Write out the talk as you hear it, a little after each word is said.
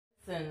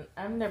Listen,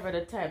 I'm never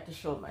the type to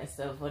show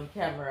myself on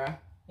camera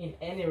in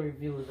any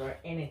reviews or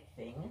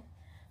anything,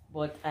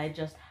 but I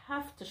just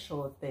have to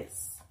show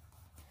this.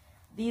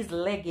 These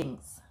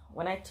leggings,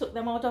 when I took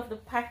them out of the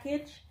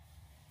package,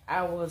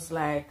 I was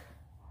like,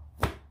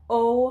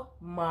 oh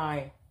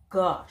my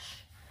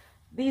gosh.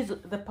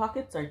 The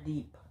pockets are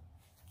deep.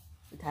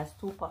 It has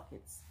 2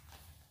 pockets,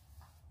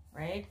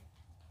 right?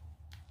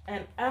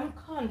 And I'm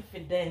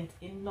confident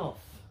enough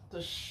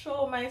to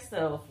show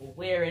myself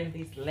wearing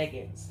these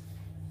leggings.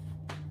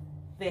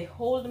 They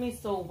hold me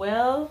so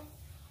well.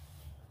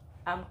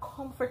 I'm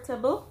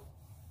comfortable.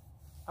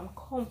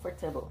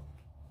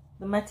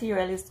 The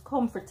material is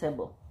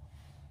comfortable.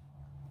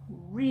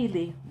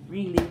 Really,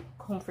 really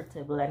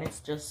comfortable, and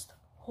it's just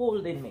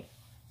holding me.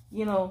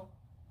 You know,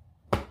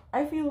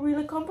 I feel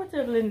really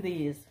comfortable in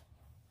these.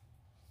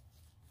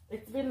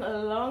 It's been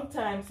a long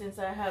time since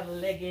I have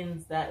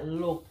leggings that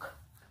look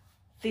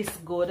this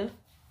good,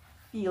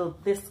 feel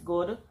this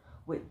good,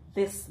 with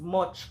this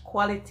much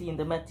quality in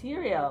the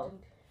material.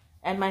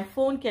 And my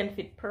phone can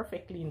fit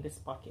perfectly in this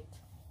pocket.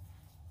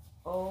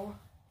 Oh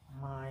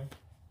my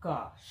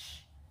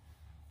gosh.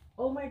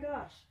 Oh my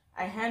gosh.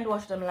 I hand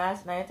washed them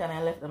last night and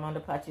I left them on the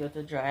patio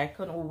to dry. I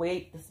couldn't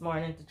wait this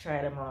morning to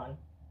try them on.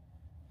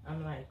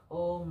 I'm like,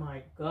 oh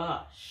my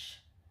gosh.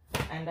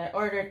 And I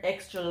ordered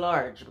extra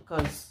large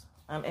because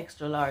I'm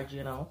extra large,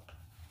 you know.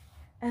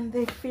 And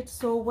they fit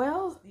so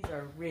well. These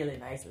are really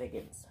nice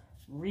leggings.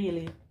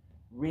 Really,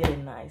 really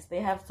nice. They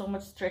have so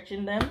much stretch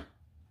in them.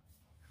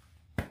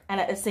 And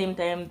at the same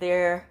time,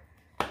 they're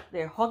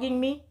hugging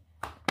me,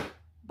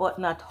 but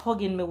not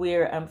hugging me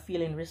where I'm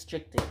feeling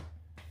restricted.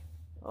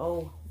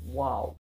 Oh, wow.